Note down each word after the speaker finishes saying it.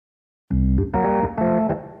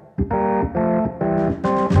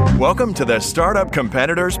Welcome to the Startup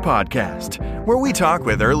Competitors Podcast, where we talk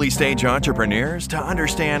with early-stage entrepreneurs to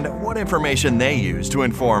understand what information they use to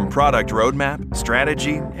inform product roadmap,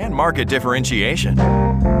 strategy, and market differentiation.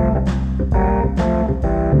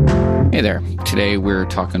 Hey there. Today we're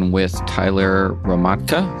talking with Tyler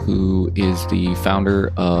Hromadka, who is the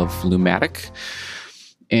founder of Lumatic.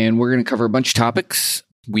 And we're going to cover a bunch of topics.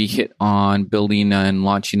 We hit on building and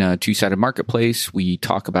launching a two-sided marketplace. We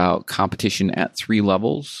talk about competition at three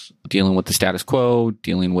levels, dealing with the status quo,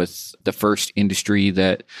 dealing with the first industry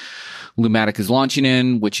that Lumatic is launching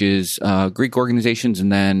in, which is Greek organizations,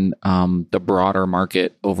 and then the broader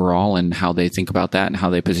market overall and how they think about that and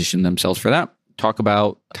how they position themselves for that. Talk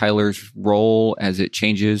about Tyler's role as it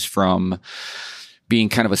changes from being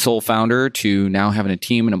kind of a sole founder to now having a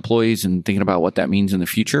team and employees and thinking about what that means in the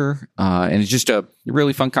future. And it's just a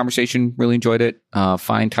really fun conversation. Really enjoyed it.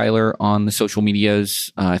 Find Tyler on the social medias.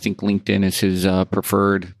 I think LinkedIn is his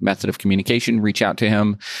preferred method of communication. Reach out to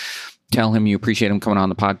him. Tell him you appreciate him coming on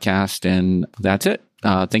the podcast. And that's it.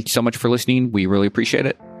 Thank you so much for listening. We really appreciate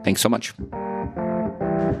it. Thanks so much.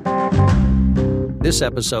 This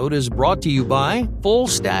episode is brought to you by Full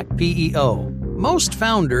Stack PEO. Most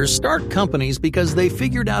founders start companies because they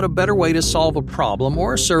figured out a better way to solve a problem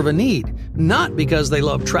or serve a need, not because they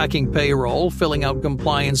love tracking payroll, filling out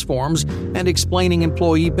compliance forms, and explaining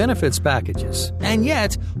employee benefits packages. And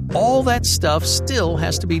yet, all that stuff still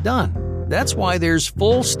has to be done. That's why there's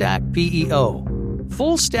Full Stack PEO.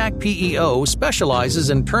 Full Stack PEO specializes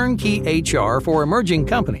in turnkey HR for emerging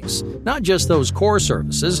companies, not just those core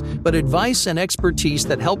services, but advice and expertise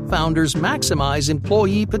that help founders maximize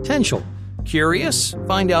employee potential. Curious?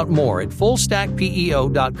 Find out more at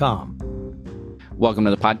fullstackpeo.com. Welcome to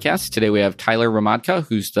the podcast. Today we have Tyler Hromadka,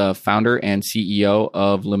 who's the founder and CEO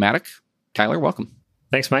of Lumatic. Tyler, welcome.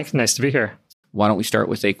 Thanks, Mike. Nice to be here. Why don't we start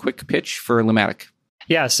with a quick pitch for Lumatic?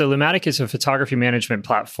 Yeah, so Lumatic is a photography management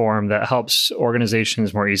platform that helps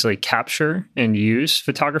organizations more easily capture and use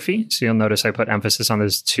photography. So you'll notice I put emphasis on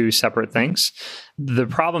those two separate things. The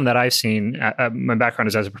problem that I've seen, my background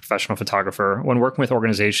is as a professional photographer. When working with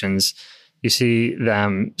organizations, you see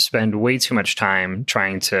them spend way too much time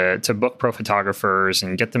trying to book pro photographers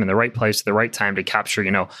and get them in the right place at the right time to capture,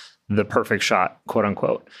 the perfect shot, quote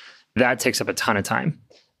unquote. That takes up a ton of time.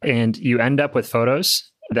 And you end up with photos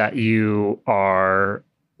that you are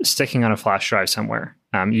sticking on a flash drive somewhere.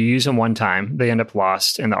 You use them one time, they end up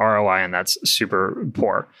lost, and the ROI on that's super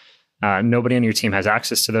poor. Nobody on your team has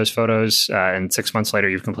access to those photos, and 6 months later,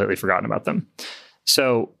 you've completely forgotten about them.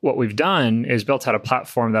 So what we've done is built out a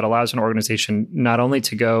platform that allows an organization not only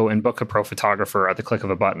to go and book a pro photographer at the click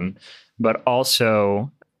of a button, but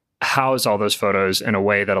also house all those photos in a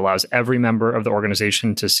way that allows every member of the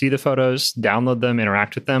organization to see the photos, download them,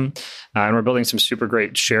 interact with them. And we're building some super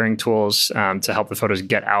great sharing tools to help the photos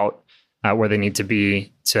get out where they need to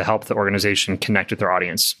be to help the organization connect with their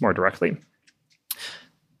audience more directly.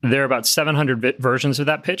 There are about 700 versions of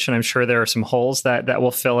that pitch, and I'm sure there are some holes that we'll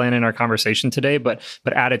fill in our conversation today. But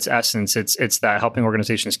at its essence, it's that helping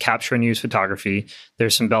organizations capture and use photography.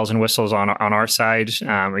 There's some bells and whistles on our side.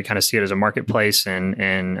 We kind of see it as a marketplace,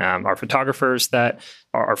 and our photographers that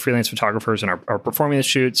are freelance photographers and are performing the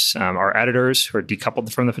shoots, our editors who are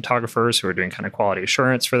decoupled from the photographers who are doing kind of quality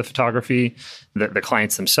assurance for the photography, the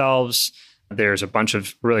clients themselves. There's a bunch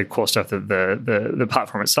of really cool stuff that the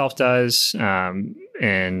platform itself does,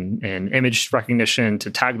 and image recognition to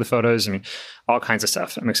tag the photos. I mean, all kinds of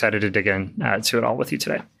stuff. I'm excited to dig in to it all with you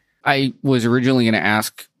today. I was originally going to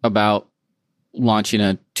ask about launching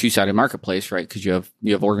a two-sided marketplace, right? Because you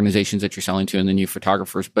have organizations that you're selling to, and then you have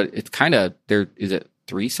photographers. But it's kind of is it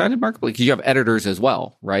three-sided marketplace? Because you have editors as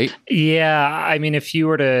well, right? Yeah, I mean, if you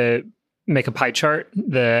were to make a pie chart,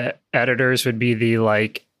 the editors would be the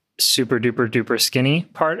super duper skinny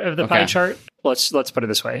part of the pie chart. Let's put it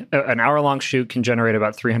this way. An hour-long shoot can generate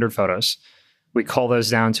about 300 photos. We cull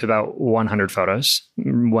those down to about 100 photos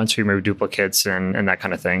once we remove duplicates and that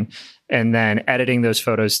kind of thing. And then editing those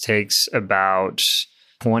photos takes about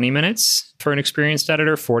 20 minutes for an experienced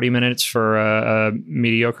editor, 40 minutes for a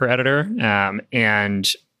mediocre editor.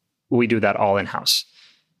 And we do that all in-house.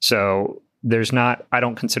 So I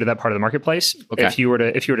don't consider that part of the marketplace. Okay. If you were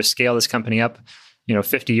to scale this company up,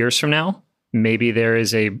 50 years from now, maybe there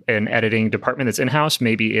is an editing department that's in-house.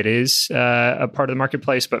 Maybe it is a part of the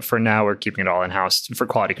marketplace, but for now, we're keeping it all in-house for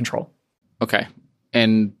quality control. Okay.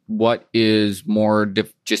 And what is more,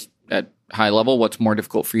 just at high level, what's more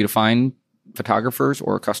difficult for you to find, photographers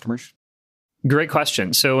or customers? Great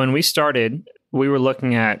question. So when we started, we were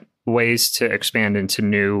looking at ways to expand into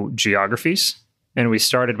new geographies. And we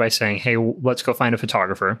started by saying, hey, let's go find a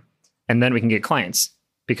photographer, and then we can get clients.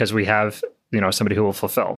 because we have, somebody who will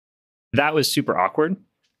fulfill. That was super awkward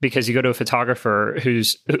because you go to a photographer who,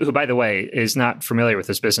 by the way, is not familiar with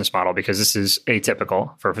this business model, because this is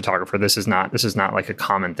atypical for a photographer. This is not like a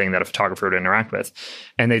common thing that a photographer would interact with.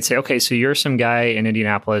 And they'd say, okay, so you're some guy in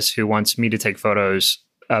Indianapolis who wants me to take photos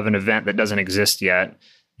of an event that doesn't exist yet,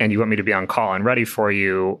 and you want me to be on call and ready for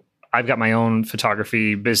you. I've got my own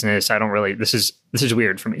photography business. I don't really, this is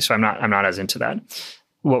weird for me. So I'm not as into that.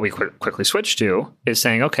 What we quickly switched to is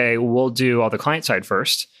saying, okay, we'll do all the client side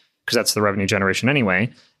first, because that's the revenue generation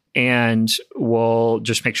anyway. And we'll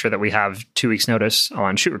just make sure that we have 2 weeks notice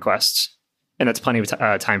on shoot requests. And that's plenty of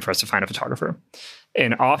time for us to find a photographer.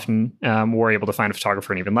 And often we're able to find a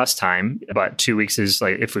photographer in even less time. But 2 weeks is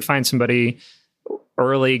like, if we find somebody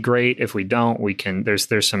early, great. If we don't, we can,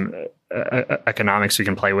 there's some economics we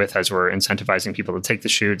can play with as we're incentivizing people to take the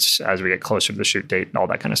shoots as we get closer to the shoot date and all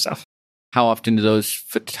that kind of stuff. How often do those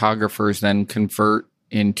photographers then convert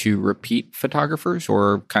into repeat photographers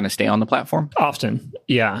or kind of stay on the platform? Often,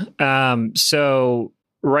 yeah. So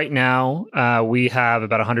right now, we have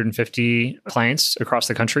about 150 clients across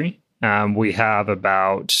the country. We have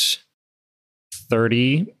about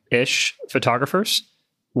 30-ish photographers.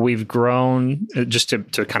 We've grown, just to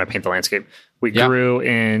kind of paint the landscape, we grew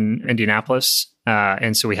in Indianapolis.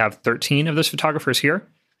 And so we have 13 of those photographers here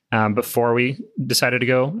before we decided to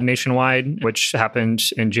go nationwide, which happened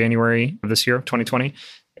in January of this year, 2020.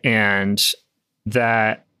 And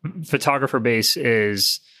that photographer base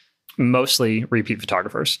is mostly repeat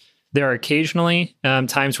photographers. There are occasionally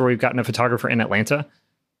times where we've gotten a photographer in Atlanta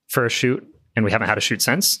for a shoot, and we haven't had a shoot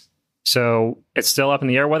since. So it's still up in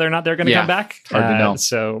the air whether or not they're going to come back. Hard to know.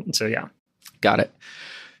 So yeah. Got it.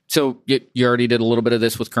 So you already did a little bit of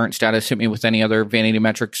this with current status. Hit me with any other vanity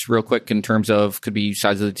metrics real quick in terms of, could be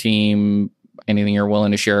size of the team, anything you're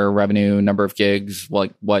willing to share, revenue, number of gigs.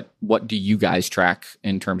 Like what do you guys track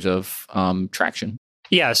in terms of traction?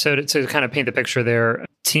 Yeah. So to kind of paint the picture there,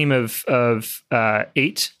 team of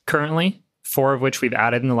 8 currently, 4 of which we've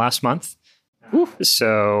added in the last month.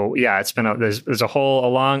 So yeah, it's been there's a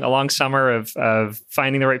long summer of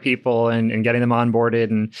finding the right people and getting them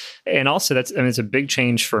onboarded, and also it's a big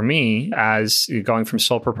change for me as going from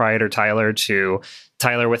sole proprietor Tyler to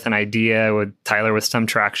Tyler with an idea, with Tyler with some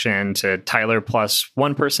traction, to Tyler plus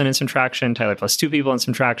one person in some traction, Tyler plus 2 people in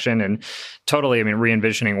some traction, and totally,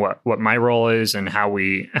 re-envisioning what my role is and how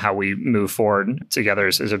we move forward together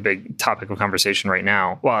is a big topic of conversation right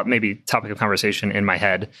now. Well, maybe topic of conversation in my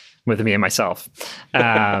head with me and myself.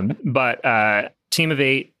 But team of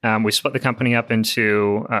 8, we split the company up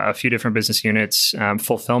into a few different business units.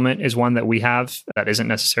 Fulfillment is one that we have that isn't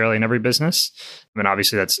necessarily in every business. And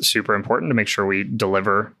obviously that's super important to make sure we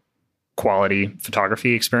deliver quality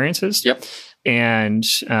photography experiences. Yep. And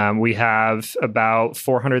we have about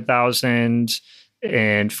 400,000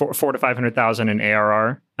 and 400 to 500,000 in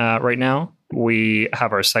ARR right now. We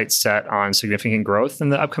have our sights set on significant growth in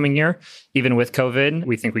the upcoming year. Even with COVID,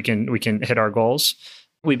 we think we can hit our goals.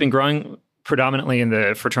 We've been growing predominantly in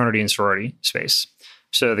the fraternity and sorority space.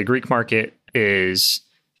 So the Greek market is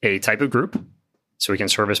a type of group. So we can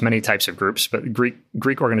service many types of groups, but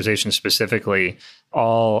Greek organizations specifically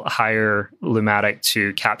all hire Lumatic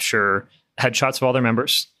to capture headshots of all their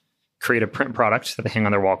members, create a print product that they hang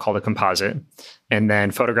on their wall called a composite, and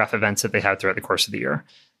then photograph events that they have throughout the course of the year.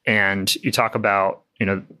 And you talk about,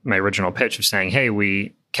 my original pitch of saying, hey,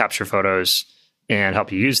 we capture photos and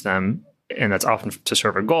help you use them. And that's often to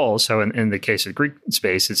serve a goal. So in the case of Greek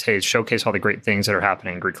space, it's, hey, showcase all the great things that are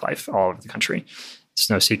happening in Greek life all over the country. It's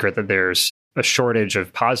no secret that there's a shortage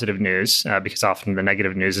of positive news because often the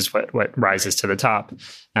negative news is what rises to the top.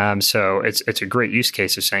 So it's a great use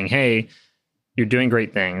case of saying, hey, you're doing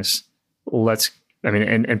great things.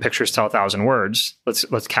 And pictures tell 1,000 words.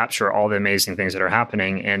 Let's capture all the amazing things that are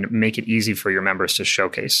happening and make it easy for your members to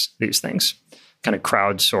showcase these things. Kind of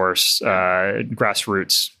crowdsource,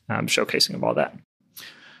 grassroots showcasing of all that.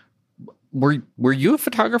 Were you a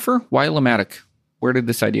photographer? Why Lumatic? Where did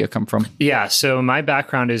this idea come from? Yeah, so my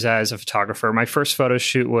background is as a photographer. My first photo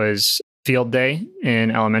shoot was field day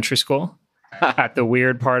in elementary school at the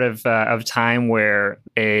weird part of time where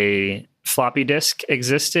a floppy disk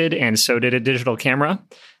existed, and so did a digital camera.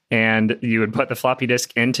 And you would put the floppy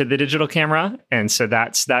disk into the digital camera, and so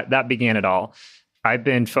that began it all. I've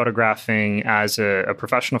been photographing as a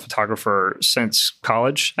professional photographer since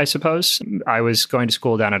college, I suppose. I was going to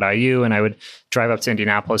school down at IU, and I would drive up to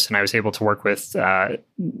Indianapolis, and I was able to work with Dow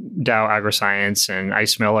AgroScience and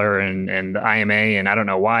Ice Miller and IMA, and I don't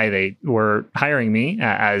know why they were hiring me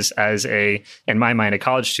as in my mind, a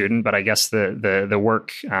college student, but I guess the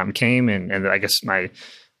work came, and I guess my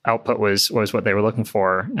output was what they were looking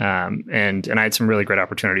for. And I had some really great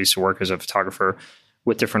opportunities to work as a photographer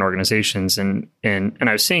with different organizations. And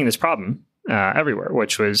I was seeing this problem everywhere,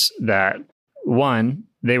 which was that one,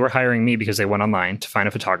 they were hiring me because they went online to find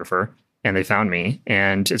a photographer and they found me.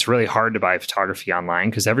 And it's really hard to buy photography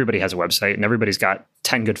online because everybody has a website and everybody's got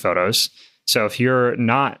 10 good photos. So if you're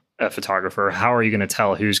not a photographer, how are you going to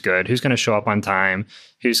tell who's good, who's going to show up on time,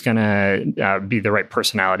 who's going to be the right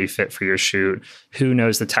personality fit for your shoot, who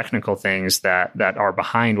knows the technical things that are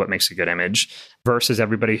behind what makes a good image versus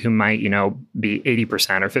everybody who might, be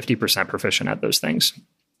 80% or 50% proficient at those things.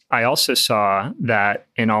 I also saw that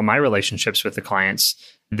in all my relationships with the clients,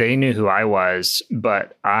 they knew who I was,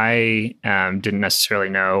 but I didn't necessarily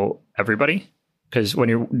know everybody, because when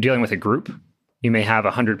you're dealing with a group, you may have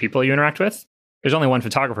 100 people you interact with. There's only one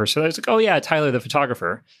photographer. So there's like, oh yeah, Tyler, the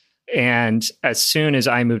photographer. And as soon as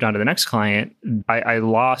I moved on to the next client, I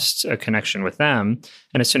lost a connection with them.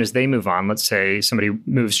 And as soon as they move on, let's say somebody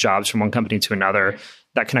moves jobs from one company to another,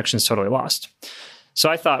 that connection is totally lost. So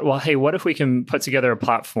I thought, well, hey, what if we can put together a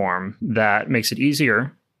platform that makes it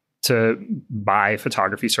easier to buy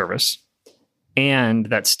photography service and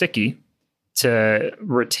that's sticky to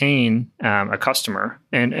retain a customer.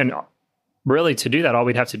 And really, to do that, all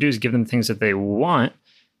we'd have to do is give them things that they want,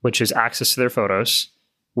 which is access to their photos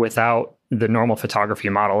without the normal photography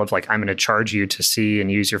model of like, I'm going to charge you to see and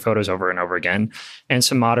use your photos over and over again, and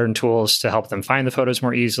some modern tools to help them find the photos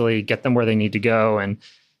more easily, get them where they need to go. And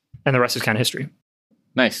the rest is kind of history.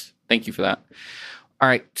 Nice. Thank you for that. All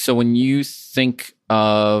right. So when you think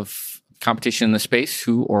of competition in the space,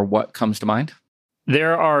 who or what comes to mind?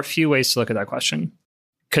 There are a few ways to look at that question.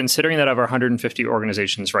 Considering that of our 150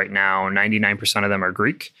 organizations right now, 99% of them are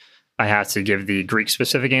Greek, I have to give the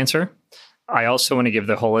Greek-specific answer. I also want to give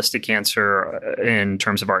the holistic answer in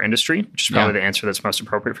terms of our industry, which is probably the answer that's most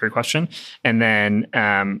appropriate for your question. And then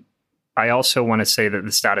I also want to say that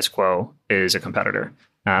the status quo is a competitor.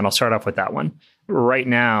 And I'll start off with that one. Right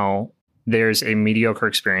now, there's a mediocre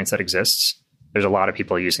experience that exists. There's a lot of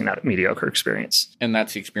people using that mediocre experience. And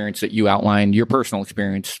that's the experience that you outlined, your personal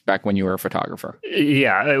experience back when you were a photographer.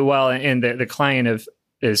 Yeah. Well, and the client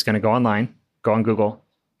is going to go online, go on Google,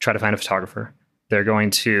 try to find a photographer. They're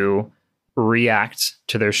going to react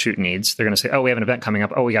to their shoot needs. They're going to say, oh, we have an event coming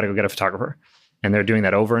up. Oh, we got to go get a photographer. And they're doing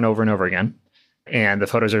that over and over and over again. And the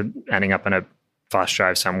photos are ending up in a flash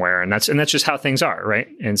drive somewhere. And that's just how things are, right?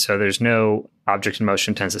 And so there's no object in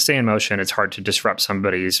motion tends to stay in motion. It's hard to disrupt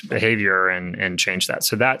somebody's behavior and change that.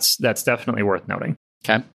 So that's definitely worth noting.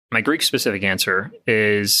 Okay. My Greek specific answer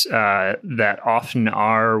is that often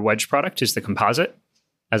our wedge product is the composite.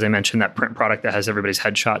 As I mentioned, that print product that has everybody's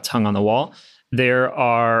headshots hung on the wall. There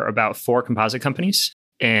are about 4 composite companies,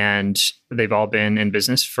 and they've all been in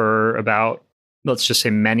business for about, let's just say,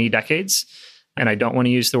 many decades. And I don't want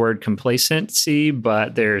to use the word complacency,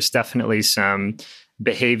 but there's definitely some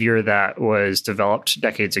behavior that was developed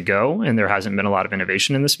decades ago, and there hasn't been a lot of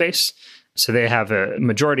innovation in the space. So they have a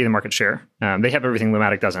majority of the market share. They have everything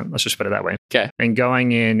Lumatic doesn't. Let's just put it that way. Okay. And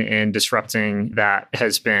going in and disrupting that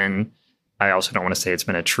has been, I also don't want to say it's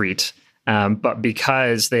been a treat, but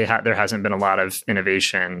because there hasn't been a lot of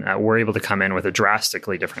innovation, we're able to come in with a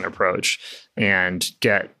drastically different approach and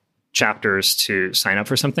get chapters to sign up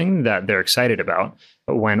for something that they're excited about,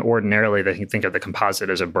 when ordinarily they think of the composite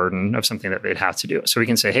as a burden of something that they'd have to do. So we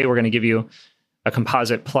can say, hey, we're going to give you a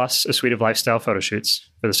composite plus a suite of lifestyle photo shoots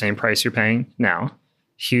for the same price you're paying now.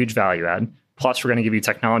 Huge value add. Plus, we're going to give you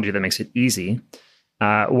technology that makes it easy.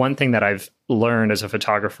 One thing that I've learned as a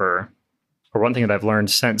photographer, or one thing that I've learned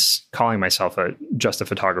since calling myself just a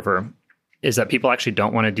photographer, is that people actually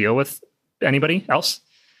don't want to deal with anybody else.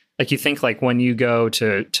 Like, you think like when you go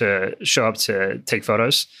to show up to take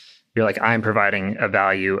photos, you're like, I'm providing a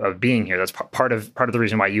value of being here. That's part of the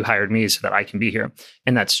reason why you hired me, is so that I can be here.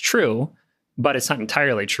 And that's true, but it's not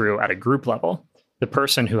entirely true at a group level. The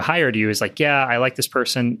person who hired you is like, yeah, I like this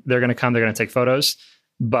person. They're going to come, they're going to take photos.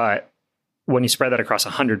 But when you spread that across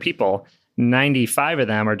 100 people, 95 of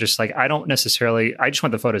them are just like, I just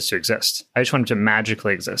want the photos to exist. I just want them to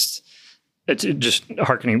magically exist. It's just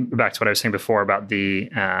harkening back to what I was saying before about the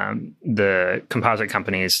composite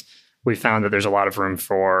companies. We found that there's a lot of room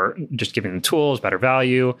for just giving them tools, better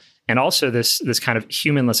value, and also this kind of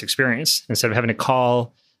humanless experience. Instead of having to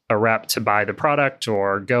call a rep to buy the product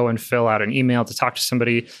or go and fill out an email to talk to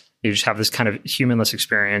somebody, you just have this kind of humanless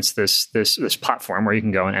experience, this platform where you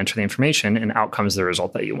can go and enter the information, and out comes the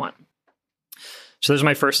result that you want. So those are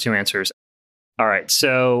my first 2 answers. All right.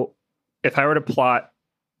 So if I were to plot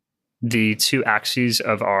the 2 axes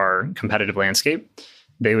of our competitive landscape,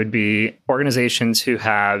 they would be organizations who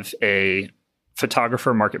have a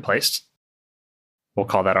photographer marketplace We'll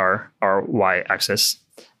call that our y-axis.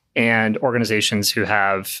 And organizations who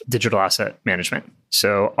have digital asset management.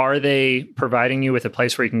 So are they providing you with a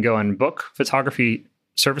place where you can go and book photography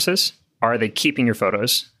services? Are they keeping your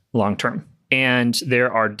photos long-term? And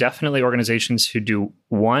there are definitely organizations who do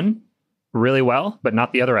one really well, but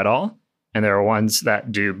not the other at all. And there are ones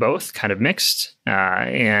that do both, kind of mixed.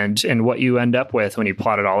 And what you end up with when you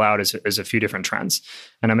plot it all out is a few different trends.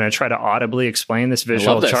 And I'm going to try to audibly explain this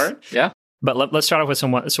visual chart. Yeah. But let's start off with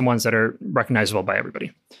some ones that are recognizable by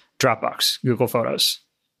everybody. Dropbox, Google Photos.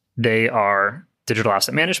 They are digital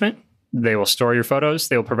asset management. They will store your photos.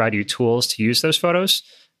 They will provide you tools to use those photos,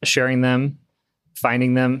 sharing them,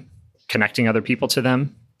 finding them, connecting other people to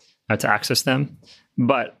them, to access them.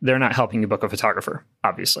 But they're not helping you book a photographer,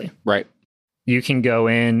 obviously. Right. You can go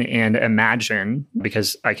in and imagine,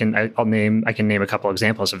 because I can name a couple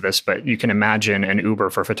examples of this, but you can imagine an Uber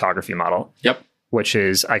for photography model. Yep. Which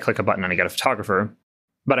is I click a button and I get a photographer,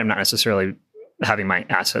 but I'm not necessarily having my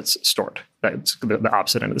assets stored. That's the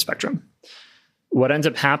opposite end of the spectrum. What ends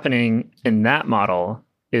up happening in that model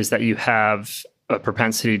is that you have a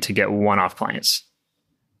propensity to get one-off clients.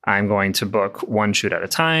 I'm going to book one shoot at a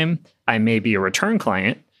time. I may be a return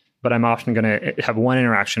client, but I'm often going to have one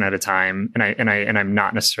interaction at a time, and I'm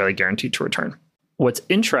not necessarily guaranteed to return. What's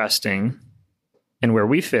interesting and where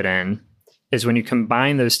we fit in is when you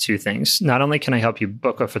combine those two things. Not only can I help you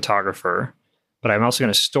book a photographer, but I'm also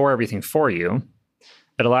going to store everything for you.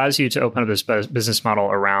 It allows you to open up this business model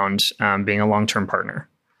around being a long-term partner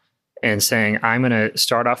and saying, I'm going to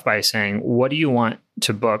start off by saying, what do you want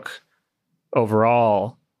to book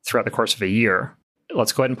overall throughout the course of a year?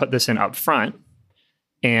 Let's go ahead and put this in up front.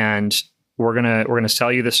 And we're going to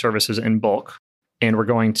sell you the services in bulk. And we're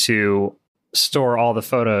going to store all the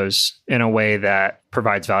photos in a way that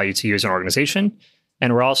provides value to you as an organization.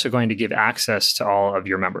 And we're also going to give access to all of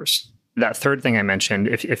your members. That third thing I mentioned,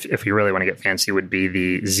 if you really want to get fancy, would be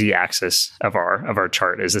the z-axis of our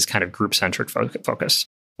chart, is this kind of group-centric focus.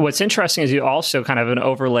 What's interesting is you also kind of an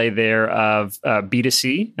overlay there of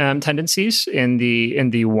B2C tendencies in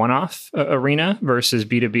the one-off arena versus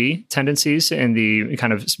B2B tendencies in the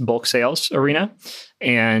kind of bulk sales arena.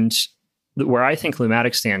 And where I think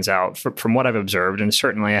Lumatic stands out from what I've observed, and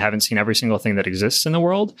certainly I haven't seen every single thing that exists in the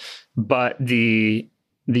world, but the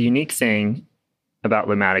unique thing about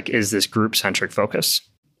Lumatic is this group-centric focus.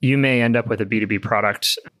 You may end up with a B2B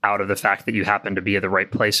product out of the fact that you happen to be at the right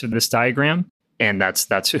place in this diagram, and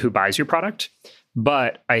that's who buys your product.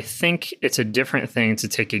 But I think it's a different thing to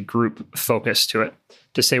take a group focus to it,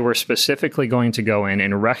 to say we're specifically going to go in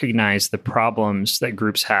and recognize the problems that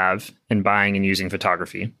groups have in buying and using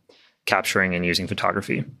photography, capturing and using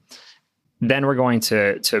photography. Then we're going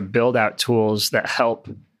to build out tools that help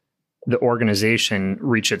the organization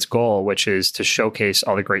reach its goal, which is to showcase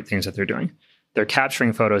all the great things that they're doing. They're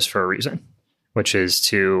capturing photos for a reason, which is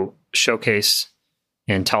to showcase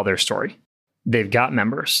and tell their story. They've got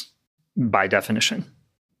members by definition.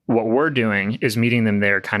 What we're doing is meeting them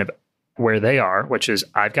there kind of where they are, which is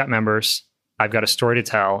I've got members, I've got a story to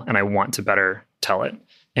tell, and I want to better tell it.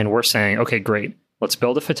 And we're saying, okay, great. Let's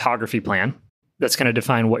build a photography plan that's going to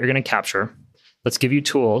define what you're going to capture. Let's give you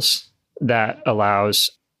tools that allows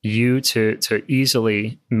you to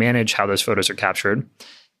easily manage how those photos are captured,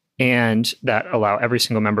 and that allow every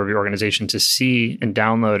single member of your organization to see and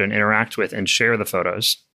download and interact with and share the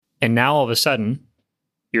photos. And now all of a sudden,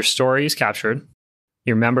 your story is captured,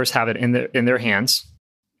 your members have it in their hands,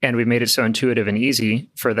 and we've made it so intuitive and easy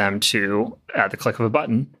for them to, at the click of a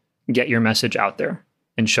button, get your message out there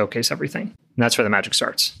and showcase everything. And that's where the magic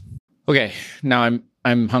starts. Okay, now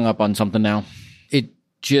I'm hung up on something now. It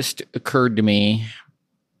just occurred to me,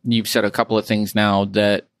 you've said a couple of things now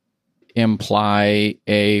that imply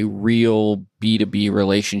a real B2B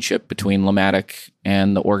relationship between Lumatic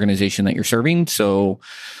and the organization that you're serving. So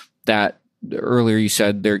that earlier you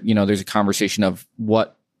said there's a conversation of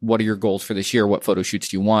what are your goals for this year? What photo shoots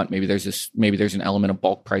do you want? Maybe there's an element of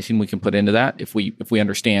bulk pricing we can put into that if we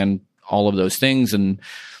understand all of those things. And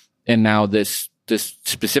now this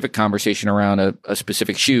specific conversation around a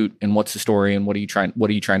specific shoot and what's the story and what are you trying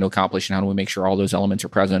to accomplish and how do we make sure all those elements are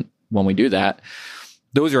present when we do that?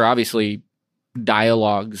 Those are obviously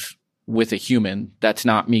dialogues with a human. That's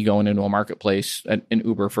not me going into a marketplace, an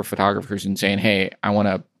Uber for photographers, and saying, hey, I want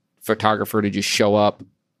a photographer to just show up,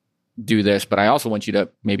 do this, but I also want you to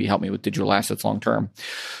maybe help me with digital assets long term.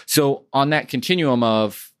 So on that continuum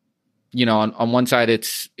of, on one side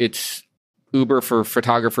it's Uber for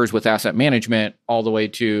photographers with asset management, all the way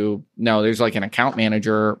to now there's like an account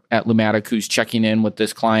manager at Lumatic who's checking in with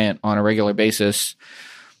this client on a regular basis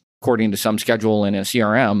according to some schedule in a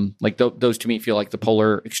CRM. Like those to me feel like the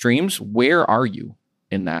polar extremes. Where are you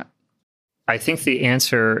in that? I think the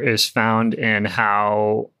answer is found in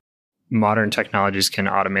how modern technologies can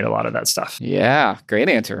automate a lot of that stuff. Yeah, great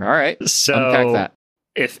answer. All right. So unpack that.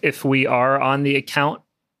 If we are on the account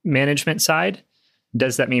management side,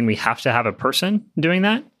 does that mean we have to have a person doing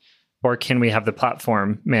that? Or can we have the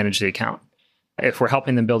platform manage the account? If we're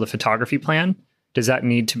helping them build a photography plan, does that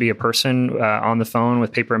need to be a person on the phone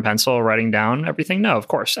with paper and pencil writing down everything? No, of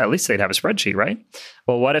course. At least they'd have a spreadsheet, right?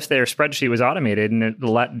 Well, what if their spreadsheet was automated and it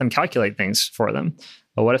let them calculate things for them?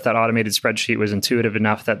 Well, what if that automated spreadsheet was intuitive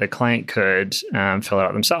enough that the client could fill it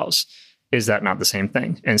out themselves? Is that not the same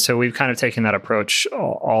thing? And so we've kind of taken that approach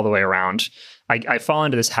all the way around. I fall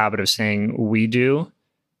into this habit of saying we do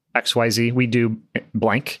XYZ, we do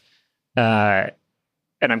blank.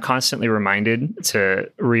 And I'm constantly reminded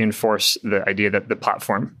to reinforce the idea that the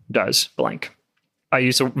platform does blank. I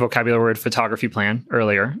used a vocabulary word photography plan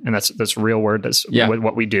earlier, and that's a real word. That's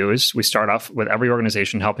what we do is we start off with every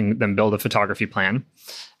organization helping them build a photography plan.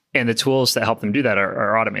 And the tools that help them do that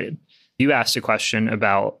are automated. You asked a question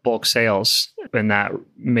about bulk sales, and that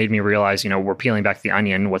made me realize, we're peeling back the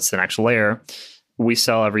onion. What's the next layer?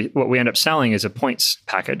 What we end up selling is a points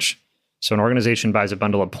package. So an organization buys a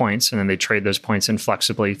bundle of points and then they trade those points in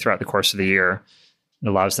flexibly throughout the course of the year. It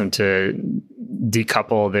allows them to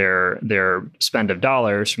decouple their spend of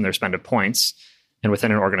dollars from their spend of points. And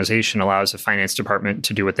within an organization allows a finance department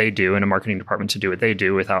to do what they do and a marketing department to do what they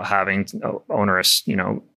do without having onerous,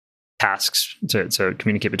 tasks to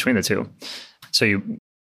communicate between the two. So you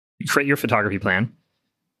create your photography plan,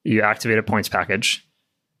 you activate a points package.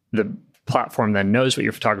 The platform then knows what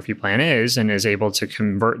your photography plan is and is able to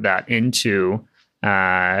convert that into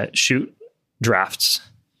shoot drafts,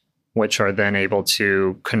 which are then able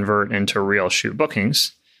to convert into real shoot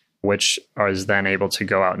bookings, which is then able to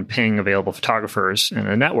go out and ping available photographers in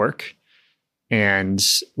a network, and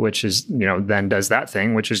which is, then does that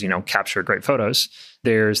thing, which is, capture great photos.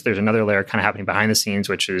 There's another layer kind of happening behind the scenes,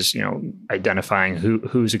 which is, identifying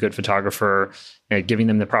who's a good photographer, giving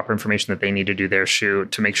them the proper information that they need to do their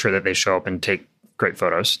shoot to make sure that they show up and take great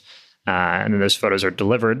photos. And then those photos are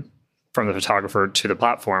delivered from the photographer to the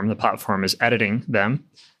platform. The platform is editing them.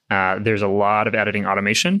 There's a lot of editing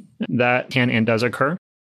automation that can and does occur.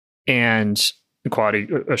 And the quality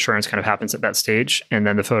assurance kind of happens at that stage. And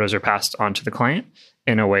then the photos are passed on to the client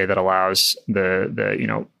in a way that allows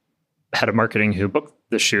the head of marketing who booked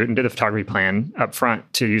the shoot and did the photography plan up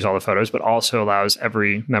front to use all the photos, but also allows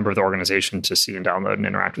every member of the organization to see and download and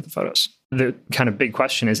interact with the photos. The kind of big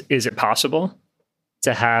question is it possible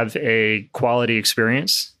to have a quality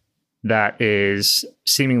experience that is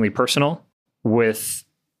seemingly personal with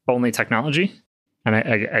only technology? And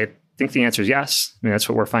I think the answer is yes. I mean, that's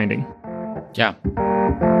what we're finding. Yeah.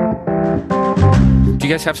 Do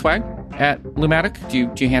you guys have swag at Lumatic?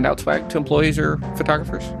 Do you hand out swag to employees or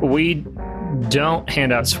photographers? We don't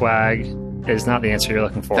hand out swag is not the answer you're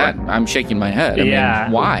looking for. I'm shaking my head. I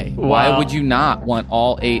mean, why? Well, why would you not want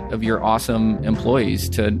all 8 of your awesome employees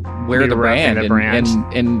to wear the brand,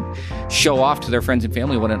 and show off to their friends and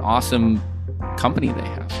family what an awesome company they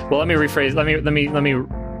have? Well, let me rephrase. Let me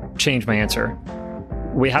change my answer.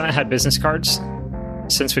 We haven't had business cards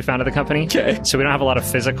since we founded the company. Okay. So we don't have a lot of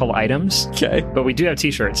physical items. Okay. But we do have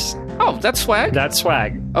t-shirts. Oh, that's swag? That's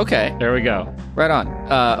swag. Okay. There we go. Right on.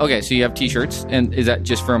 Okay, so you have t-shirts, and is that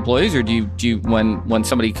just for employees, or do you when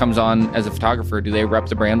somebody comes on as a photographer, do they rep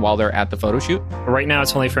the brand while they're at the photo shoot? Right now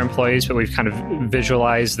it's only for employees, but we've kind of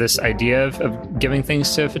visualized this idea of giving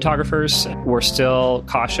things to photographers. We're still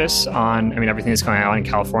cautious on, everything that's going on in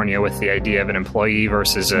California with the idea of an employee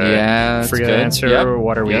versus a freelancer. Yep.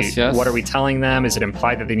 What are we Yes. What are we telling them? Is it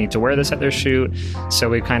implied that they need to wear this at their shoot? So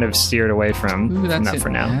we've kind of steered away from that for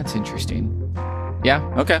now. That's interesting. Yeah,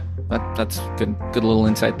 okay. That's good little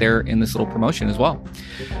insight there in this little promotion as well.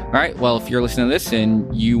 All right, well, if you're listening to this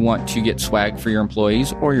and you want to get swag for your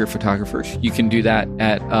employees or your photographers, you can do that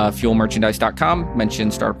at fuelmerchandise.com, mention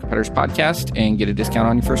Startup Competitors Podcast, and get a discount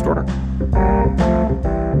on your first order.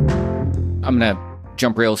 I'm going to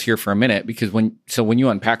jump rails here for a minute, because when you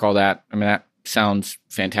unpack all that, that sounds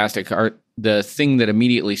fantastic. The thing that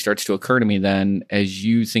immediately starts to occur to me then, as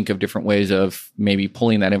you think of different ways of maybe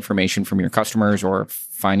pulling that information from your customers or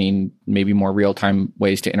finding maybe more real-time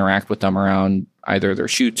ways to interact with them around either their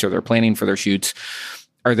shoots or their planning for their shoots,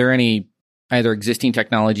 are there any either existing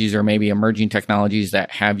technologies or maybe emerging technologies that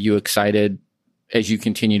have you excited as you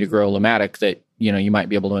continue to grow Lumatic that, you might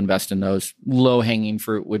be able to invest in those? Low-hanging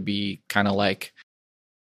fruit would be kind of like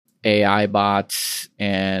AI bots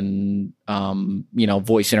and,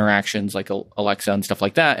 voice interactions like Alexa and stuff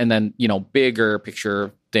like that. And then, bigger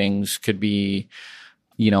picture things could be,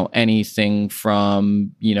 anything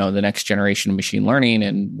from, the next generation of machine learning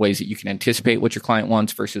and ways that you can anticipate what your client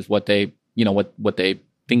wants versus what they, what they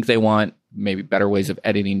think they want, maybe better ways of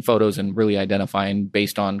editing photos and really identifying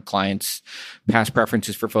based on clients' past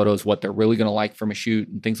preferences for photos, what they're really going to like from a shoot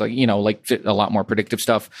and things like, like a lot more predictive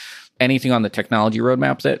stuff. Anything on the technology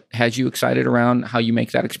roadmap that has you excited around how you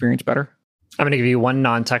make that experience better? I'm going to give you one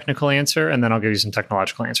non-technical answer, and then I'll give you some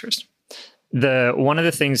technological answers. One of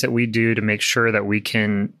the things that we do to make sure that we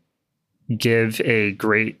can give a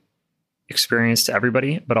great experience to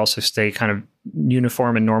everybody, but also stay kind of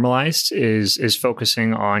uniform and normalized is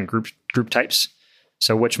focusing on group types.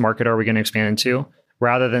 So which market are we going to expand into?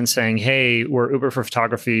 Rather than saying, hey, we're Uber for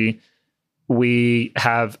photography. We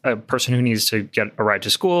have a person who needs to get a ride to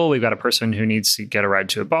school. We've got a person who needs to get a ride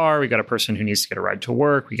to a bar. We've got a person who needs to get a ride to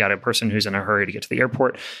work. We got a person who's in a hurry to get to the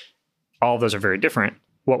airport. All of those are very different.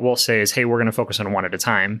 What we'll say is, hey, we're going to focus on one at a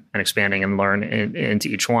time and expanding and learn into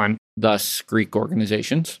each one. Thus, Greek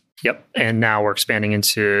organizations. Yep. And now we're expanding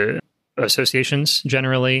into associations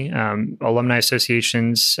generally, alumni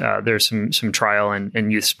associations. There's some trial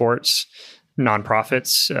in youth sports,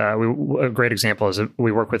 nonprofits. A great example is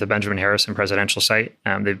we work with the Benjamin Harrison Presidential Site.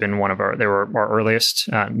 They've been they were our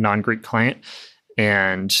earliest non-Greek client,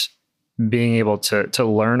 and being able to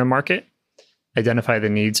learn a market, identify the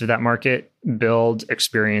needs of that market, build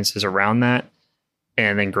experiences around that,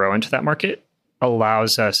 and then grow into that market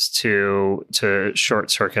allows us to short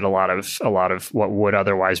circuit a lot of what would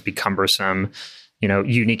otherwise be cumbersome,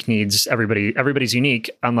 unique needs. Everybody's unique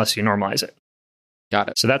unless you normalize it. Got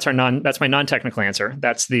it. So that's my non-technical answer.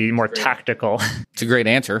 That's the more tactical. It's a great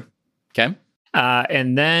answer. Okay.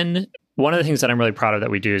 And then one of the things that I'm really proud of that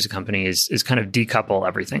we do as a company is kind of decouple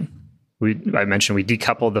everything. I mentioned we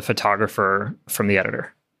decouple the photographer from the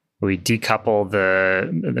editor. We decouple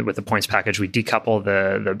with the points package. We decouple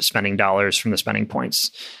the spending dollars from the spending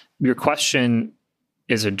points. Your question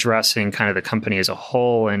is addressing kind of the company as a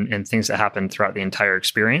whole and things that happen throughout the entire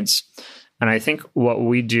experience. And I think what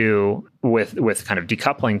we do with kind of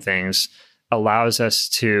decoupling things allows us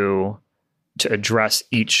to address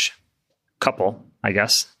each couple, I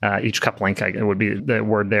guess, each coupling would be the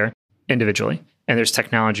word there, individually. And there's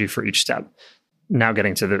technology for each step. Now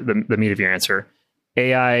getting to the meat of your answer,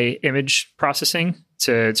 AI image processing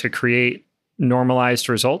to create normalized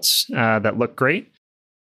results that look great.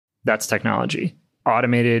 That's technology.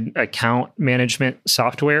 Automated account management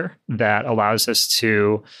software that allows us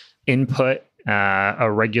to input a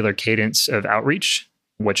regular cadence of outreach,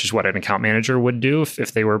 which is what an account manager would do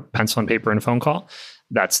if they were pencil and paper and a phone call.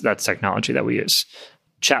 That's technology that we use.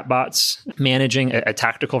 Chatbots, managing a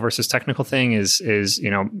tactical versus technical thing is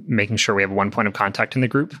making sure we have one point of contact in the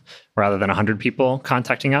group rather than 100 people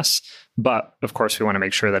contacting us. But of course, we want to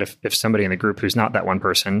make sure that if somebody in the group who's not that one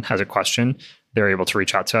person has a question, they're able to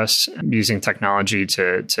reach out to us using technology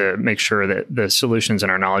to make sure that the solutions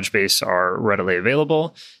in our knowledge base are readily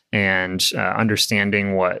available and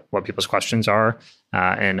understanding what people's questions are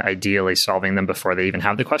and ideally solving them before they even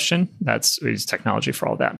have the question. We use technology for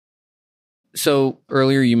all that. So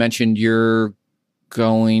earlier you mentioned you're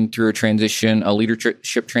going through a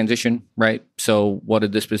leadership transition, right? So what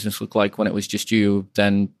did this business look like when it was just you,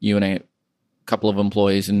 then you and a couple of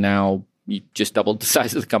employees, and now you just doubled the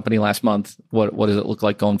size of the company last month? What does it look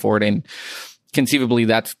like going forward? And conceivably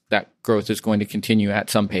that growth is going to continue at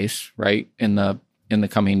some pace, right? In the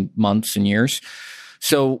coming months and years.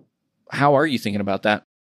 So how are you thinking about that?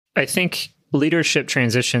 I think leadership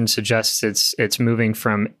transition suggests it's moving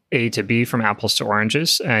from A to B, from apples to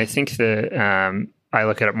oranges. And I think that I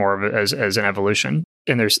look at it more of as an evolution.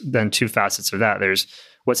 And there's then two facets of that. There's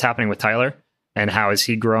what's happening with Tyler and how is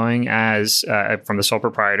he growing as from the sole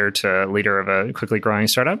proprietor to leader of a quickly growing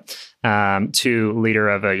startup to leader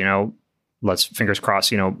of a, let's fingers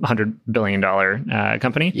crossed, $100 billion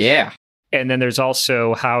company. Yeah. And then there's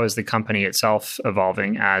also how is the company itself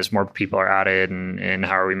evolving as more people are added and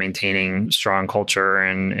how are we maintaining strong culture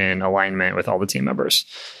and alignment with all the team members.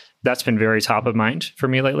 That's been very top of mind for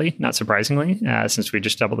me lately, not surprisingly, since we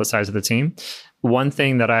just doubled the size of the team. One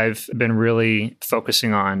thing that I've been really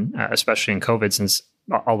focusing on, especially in COVID, since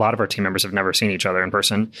a lot of our team members have never seen each other in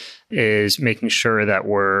person, is making sure that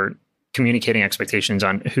we're communicating expectations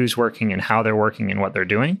on who's working and how they're working and what they're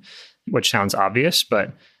doing, which sounds obvious,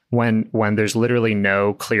 but when there's literally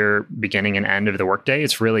no clear beginning and end of the workday,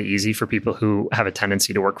 it's really easy for people who have a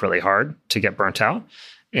tendency to work really hard to get burnt out.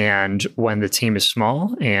 And when the team is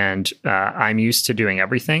small and I'm used to doing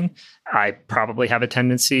everything, I probably have a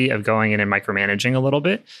tendency of going in and micromanaging a little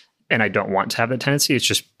bit. And I don't want to have that tendency. It's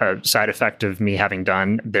just a side effect of me having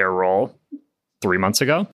done their role 3 months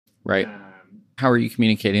ago. Right. How are you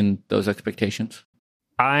communicating those expectations?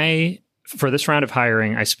 For this round of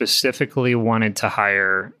hiring, I specifically wanted to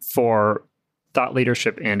hire for thought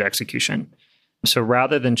leadership and execution. So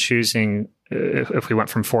rather than choosing, if we went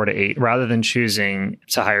from 4 to 8, rather than choosing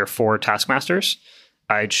to hire 4 taskmasters,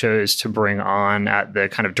 I chose to bring on at the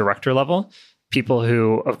kind of director level people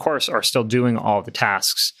who, of course, are still doing all the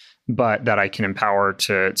tasks, but that I can empower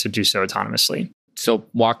to do so autonomously. So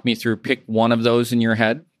walk me through, pick one of those in your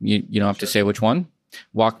head. You don't have to say which one.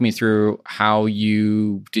 Walk me through how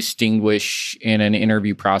you distinguish in an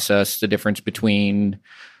interview process the difference between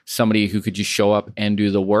somebody who could just show up and do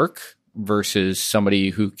the work versus somebody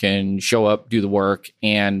who can show up, do the work,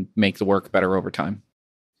 and make the work better over time.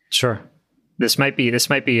 Sure. This might be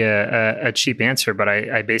a cheap answer, but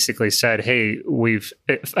I basically said, hey,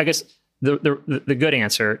 I guess the good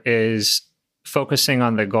answer is focusing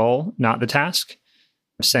on the goal, not the task.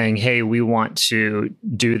 Saying, hey, we want to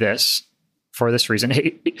do this for this reason.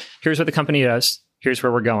 Hey, here's what the company does. Here's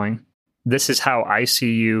where we're going. This is how I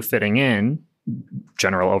see you fitting in.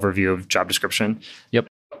 General overview of job description. Yep.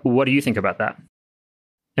 What do you think about that?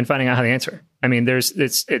 And finding out how to answer. I mean,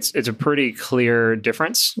 it's a pretty clear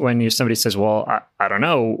difference when somebody says, well, I don't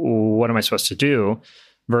know, what am I supposed to do?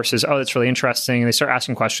 Versus, oh, that's really interesting. And they start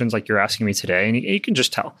asking questions like you're asking me today. And you can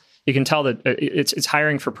just tell. You can tell that it's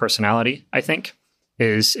hiring for personality, I think.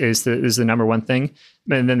 Is the number one thing.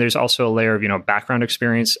 And then there's also a layer of, background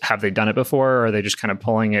experience. Have they done it before, or are they just kind of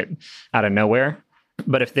pulling it out of nowhere?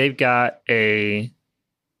 But if they've got a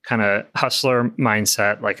kind of hustler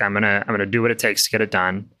mindset, like I'm gonna do what it takes to get it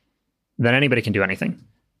done, then anybody can do anything.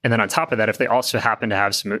 And then on top of that, if they also happen to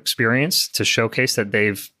have some experience to showcase that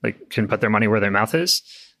they've can put their money where their mouth is,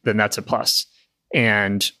 then that's a plus.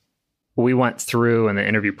 And we went through in the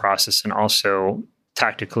interview process and also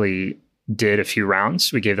tactically did a few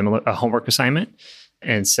rounds. We gave them a homework assignment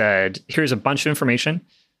and said, here's a bunch of information.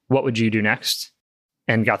 What would you do next?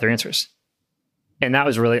 And got their answers. And that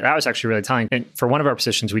was actually really telling. And for one of our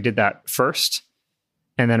positions, we did that first.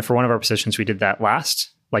 And then for one of our positions, we did that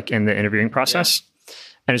last, like in the interviewing process. Yeah.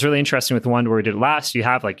 And it's really interesting with the one where we did last, you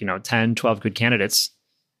have 10, 12 good candidates.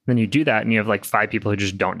 Then you do that and you have 5 people who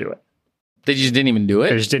just don't do it. They just didn't even do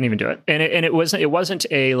it? They just didn't even do it. And it wasn't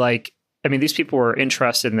a these people were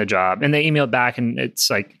interested in the job and they emailed back and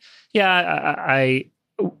it's like, yeah,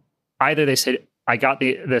 either they said, I got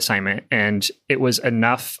the assignment and it was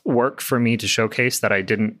enough work for me to showcase that I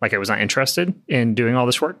was not interested in doing all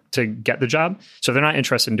this work to get the job. So they're not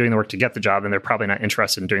interested in doing the work to get the job, and they're probably not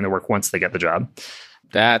interested in doing the work once they get the job.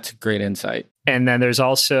 That's great insight. And then there's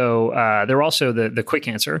also, the quick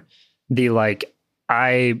answer,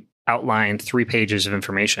 I outlined 3 pages of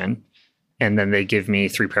information. And then they give me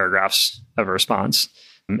 3 paragraphs of a response,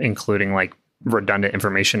 including redundant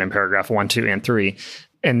information in paragraph 1, 2, and 3.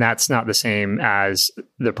 And that's not the same as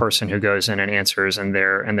the person who goes in and answers, and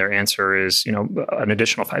their answer is, an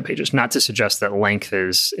additional 5 pages. Not to suggest that length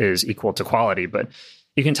is equal to quality, but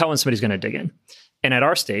you can tell when somebody's going to dig in. And at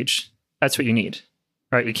our stage, that's what you need,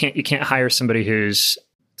 right? You can't hire somebody who's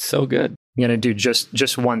so good, going to do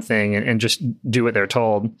just one thing and just do what they're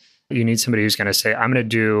told. You need somebody who's going to say, I'm going to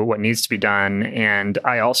do what needs to be done. And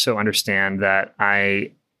I also understand that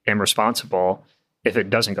I am responsible if it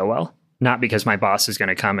doesn't go well. Not because my boss is going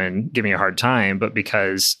to come and give me a hard time, but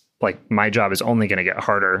because my job is only going to get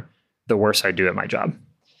harder the worse I do at my job.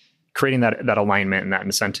 Creating that alignment and that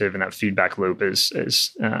incentive and that feedback loop is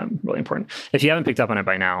really important. If you haven't picked up on it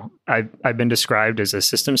by now, I've been described as a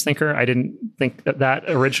systems thinker. I didn't think that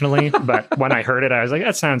originally, but when I heard it, I was like,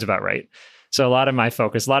 that sounds about right. So a lot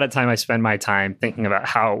of time I spend my time thinking about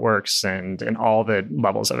how it works and all the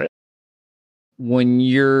levels of it. When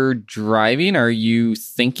you're driving, are you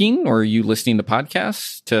thinking or are you listening to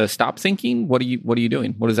podcasts to stop thinking? What are you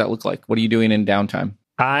doing? What does that look like? What are you doing in downtime?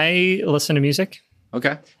 I listen to music.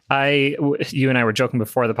 Okay. You and I were joking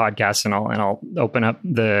before the podcast, and I'll open up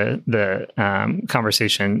the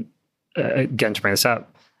conversation again to bring this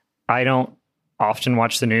up. I don't often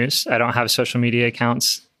watch the news. I don't have social media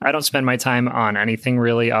accounts. I don't spend my time on anything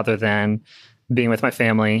really other than being with my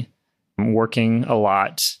family, working a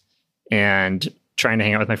lot, and trying to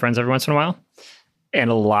hang out with my friends every once in a while. And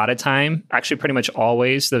a lot of time, actually pretty much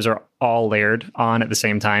always, those are all layered on at the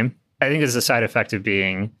same time. I think it's a side effect of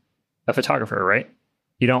being a photographer, right?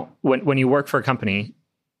 You don't, when you work for a company,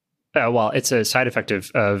 it's a side effect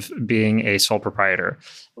of being a sole proprietor.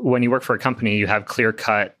 When you work for a company, you have clear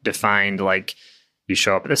cut, defined, you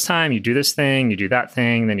show up at this time, you do this thing, you do that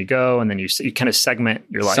thing, then you go, and then you kind of segment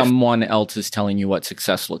your life. Someone else is telling you what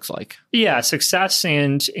success looks like. Yeah, success,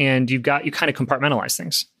 and you kind of compartmentalize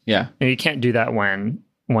things. Yeah, and you can't do that when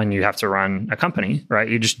you have to run a company, right?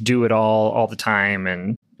 You just do it all the time.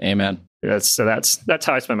 And amen. That's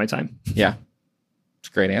how I spend my time. Yeah. It's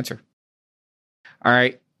a great answer. All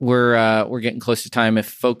right. We're getting close to time. If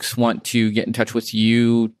folks want to get in touch with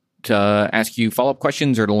you to ask you follow-up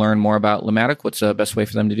questions or to learn more about Lumatic, what's the best way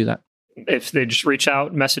for them to do that? If they just reach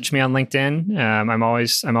out, message me on LinkedIn.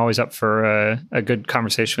 I'm always up for a good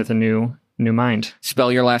conversation with a new mind.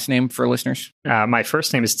 Spell your last name for listeners. My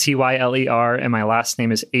first name is Tyler and my last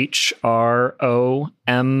name is Hromadka,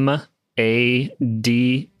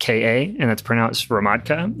 and that's pronounced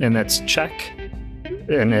Romadka, and that's Czech.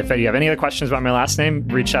 And if you have any other questions about my last name,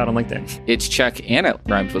 reach out on LinkedIn. It's Czech and it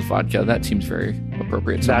rhymes with vodka. That seems very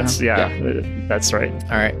appropriate. That's right.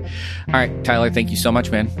 All right, Tyler, thank you so much,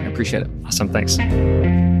 man. I appreciate it. Awesome. Thanks.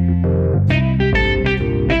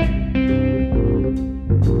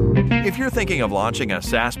 If you're thinking of launching a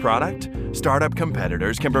SaaS product, Startup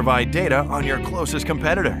Competitors can provide data on your closest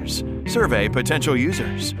competitors, survey potential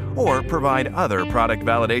users, or provide other product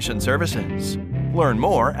validation services. Learn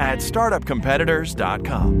more at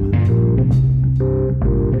startupcompetitors.com.